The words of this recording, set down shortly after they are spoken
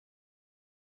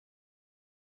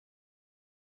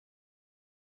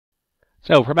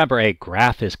So remember, a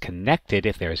graph is connected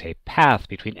if there is a path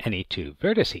between any two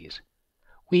vertices.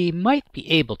 We might be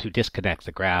able to disconnect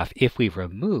the graph if we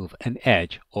remove an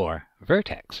edge or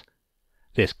vertex.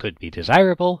 This could be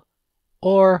desirable,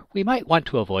 or we might want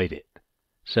to avoid it.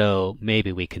 So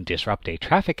maybe we can disrupt a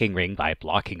trafficking ring by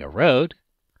blocking a road,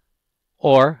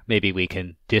 or maybe we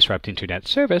can disrupt internet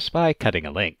service by cutting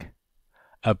a link.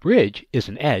 A bridge is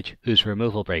an edge whose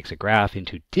removal breaks a graph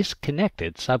into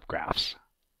disconnected subgraphs.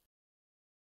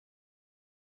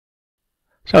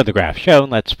 So in the graph shown,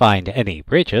 let's find any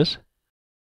bridges.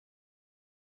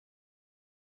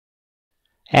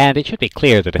 And it should be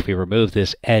clear that if we remove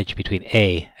this edge between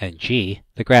A and G,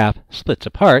 the graph splits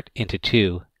apart into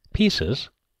two pieces,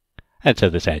 and so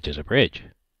this edge is a bridge.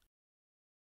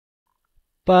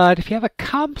 But if you have a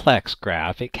complex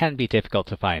graph, it can be difficult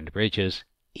to find bridges,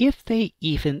 if they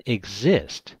even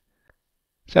exist.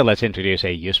 So let's introduce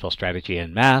a useful strategy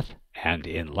in math and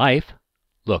in life.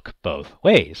 Look both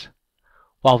ways.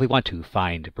 While we want to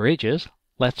find bridges,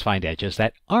 let's find edges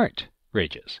that aren't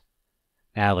bridges.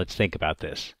 Now let's think about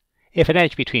this. If an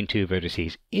edge between two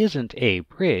vertices isn't a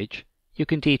bridge, you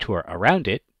can detour around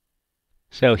it.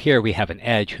 So here we have an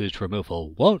edge whose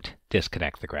removal won't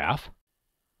disconnect the graph.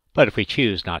 But if we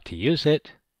choose not to use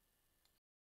it,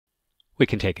 we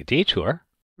can take a detour.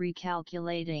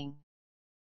 Recalculating.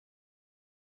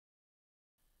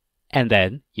 And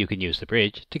then you can use the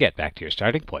bridge to get back to your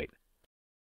starting point.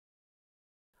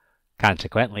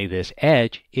 Consequently, this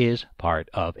edge is part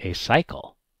of a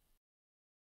cycle.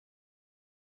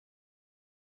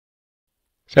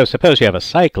 So suppose you have a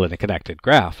cycle in a connected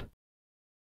graph.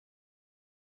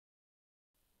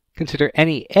 Consider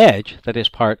any edge that is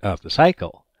part of the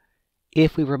cycle.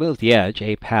 If we remove the edge,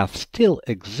 a path still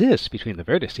exists between the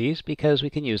vertices because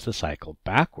we can use the cycle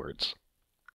backwards.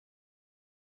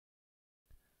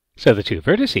 So the two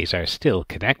vertices are still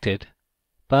connected,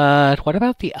 but what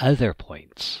about the other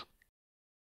points?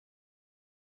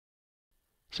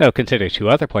 So consider two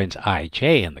other points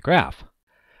ij in the graph.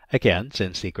 Again,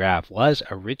 since the graph was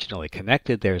originally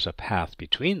connected, there's a path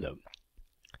between them.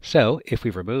 So if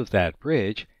we remove that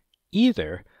bridge,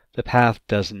 either the path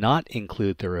does not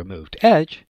include the removed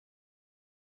edge,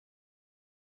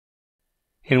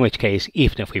 in which case,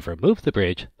 even if we've removed the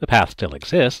bridge, the path still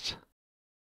exists,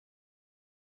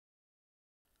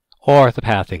 or the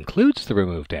path includes the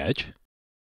removed edge,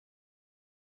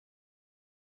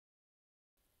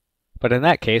 but in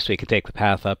that case we can take the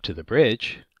path up to the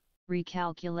bridge,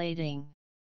 Recalculating.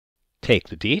 take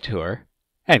the detour,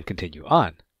 and continue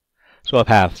on. So a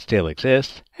path still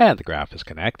exists, and the graph is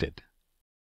connected.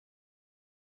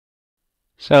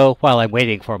 So while I'm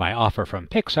waiting for my offer from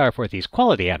Pixar for these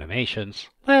quality animations,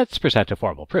 let's present a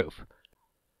formal proof.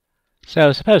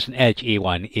 So suppose an edge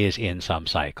E1 is in some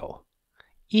cycle.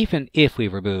 Even if we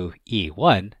remove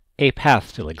E1, a path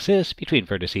still exists between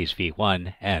vertices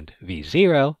V1 and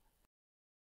V0,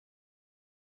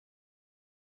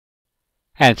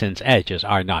 and since edges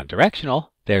are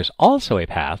non-directional, there's also a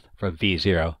path from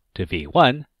V0 to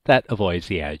V1 that avoids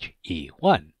the edge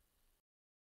E1.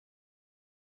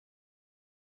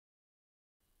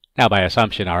 Now by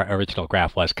assumption our original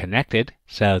graph was connected,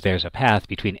 so there's a path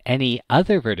between any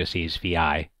other vertices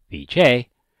Vi, Vj.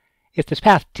 If this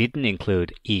path didn't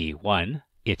include E1,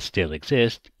 it still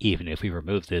exists even if we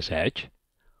remove this edge.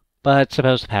 But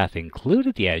suppose the path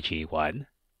included the edge E1.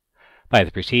 By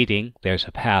the preceding, there's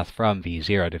a path from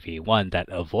V0 to V1 that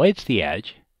avoids the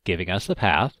edge, giving us the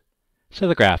path, so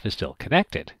the graph is still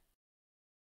connected.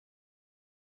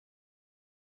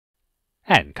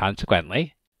 And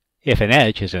consequently, if an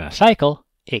edge is in a cycle,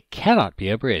 it cannot be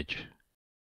a bridge.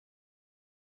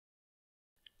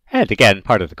 And again,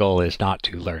 part of the goal is not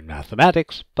to learn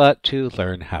mathematics, but to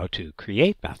learn how to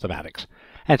create mathematics.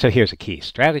 And so here's a key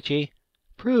strategy.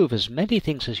 Prove as many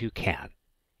things as you can.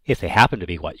 If they happen to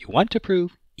be what you want to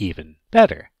prove, even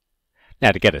better.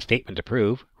 Now to get a statement to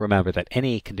prove, remember that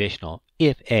any conditional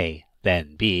if A,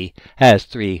 then B has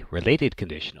three related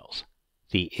conditionals.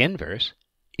 The inverse,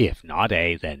 if not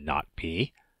A, then not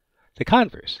B. The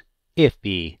converse, if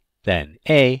B, then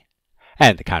A.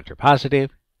 And the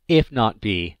contrapositive, if not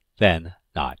B, then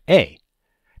not A.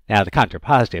 Now the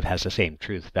contrapositive has the same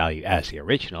truth value as the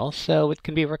original, so it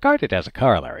can be regarded as a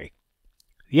corollary.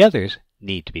 The others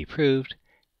need to be proved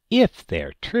if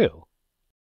they're true.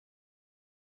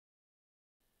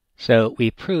 So we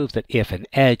prove that if an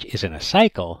edge is in a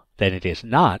cycle, then it is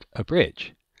not a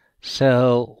bridge.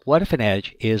 So what if an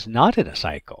edge is not in a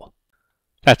cycle?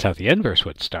 That's how the inverse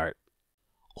would start.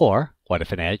 Or what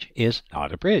if an edge is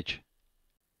not a bridge?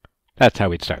 That's how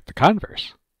we'd start the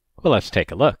converse. Well, let's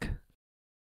take a look.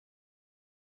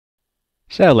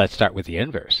 So let's start with the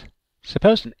inverse.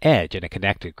 Suppose an edge in a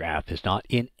connected graph is not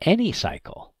in any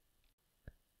cycle.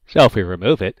 So if we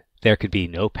remove it, there could be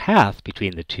no path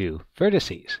between the two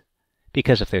vertices,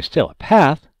 because if there's still a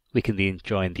path, we can then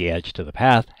join the edge to the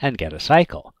path and get a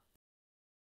cycle.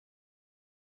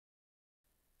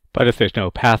 But if there's no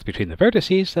path between the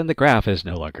vertices, then the graph is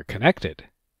no longer connected.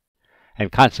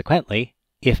 And consequently,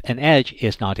 if an edge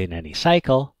is not in any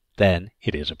cycle, then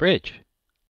it is a bridge.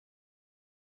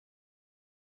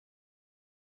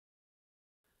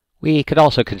 We could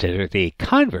also consider the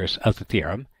converse of the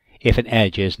theorem. If an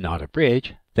edge is not a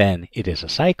bridge, then it is a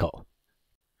cycle.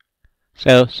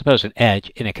 So suppose an edge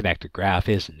in a connected graph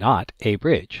is not a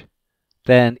bridge.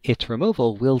 Then its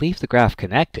removal will leave the graph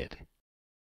connected.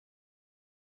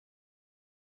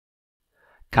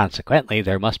 Consequently,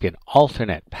 there must be an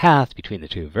alternate path between the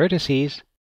two vertices.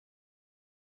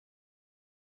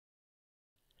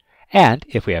 And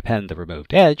if we append the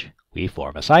removed edge, we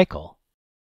form a cycle.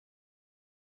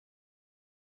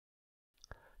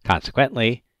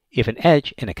 Consequently, if an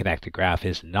edge in a connected graph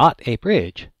is not a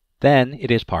bridge, then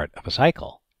it is part of a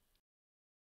cycle.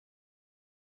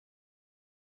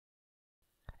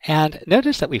 And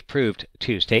notice that we've proved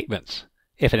two statements.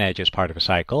 If an edge is part of a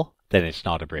cycle, then it's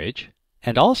not a bridge.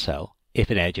 And also,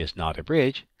 if an edge is not a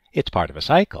bridge, it's part of a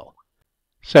cycle.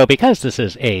 So because this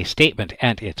is a statement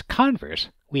and its converse,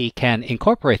 we can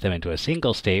incorporate them into a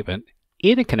single statement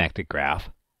in a connected graph.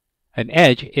 An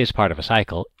edge is part of a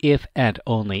cycle if and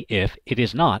only if it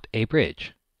is not a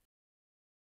bridge.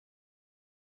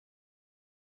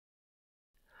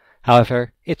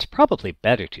 However, it's probably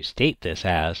better to state this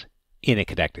as, in a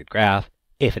connected graph,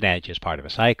 if an edge is part of a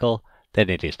cycle, then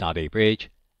it is not a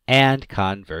bridge, and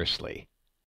conversely.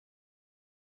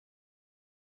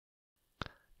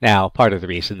 Now, part of the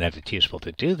reason that it's useful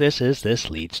to do this is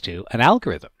this leads to an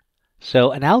algorithm.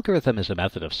 So an algorithm is a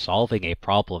method of solving a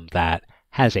problem that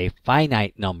has a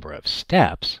finite number of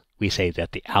steps. We say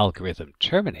that the algorithm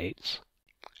terminates,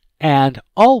 and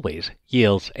always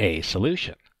yields a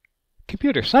solution.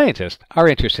 Computer scientists are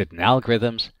interested in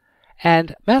algorithms,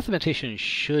 and mathematicians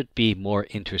should be more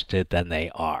interested than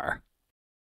they are.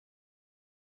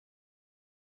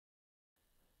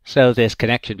 So this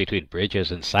connection between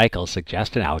bridges and cycles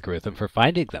suggests an algorithm for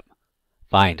finding them.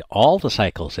 Find all the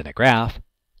cycles in a graph.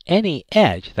 Any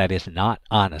edge that is not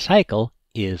on a cycle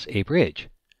is a bridge.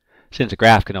 Since a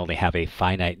graph can only have a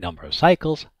finite number of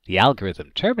cycles, the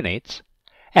algorithm terminates,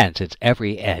 and since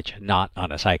every edge not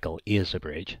on a cycle is a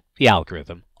bridge, the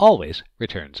algorithm always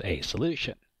returns a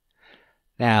solution.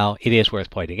 Now, it is worth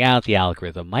pointing out the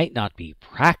algorithm might not be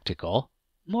practical.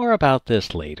 More about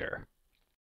this later.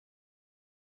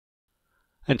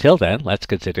 Until then, let's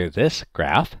consider this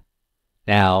graph.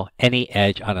 Now, any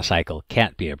edge on a cycle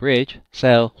can't be a bridge,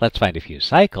 so let's find a few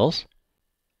cycles.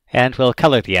 And we'll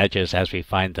color the edges as we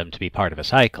find them to be part of a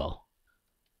cycle.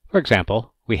 For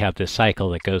example, we have this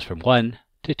cycle that goes from 1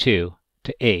 to 2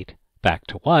 to 8 back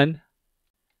to 1.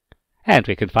 And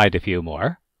we can find a few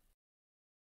more.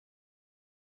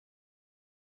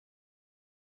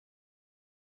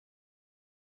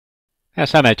 Now,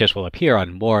 some edges will appear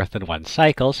on more than one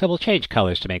cycle, so we'll change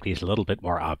colors to make these a little bit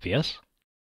more obvious.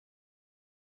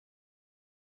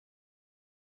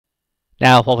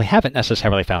 Now, while we haven't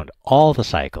necessarily found all the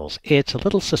cycles, it's a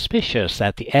little suspicious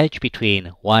that the edge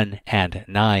between 1 and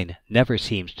 9 never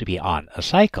seems to be on a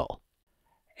cycle.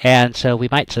 And so we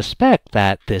might suspect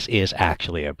that this is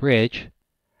actually a bridge.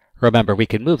 Remember, we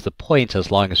can move the points as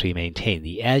long as we maintain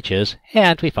the edges,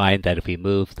 and we find that if we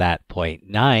move that point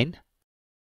 9,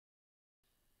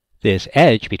 this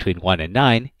edge between 1 and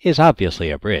 9 is obviously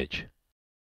a bridge.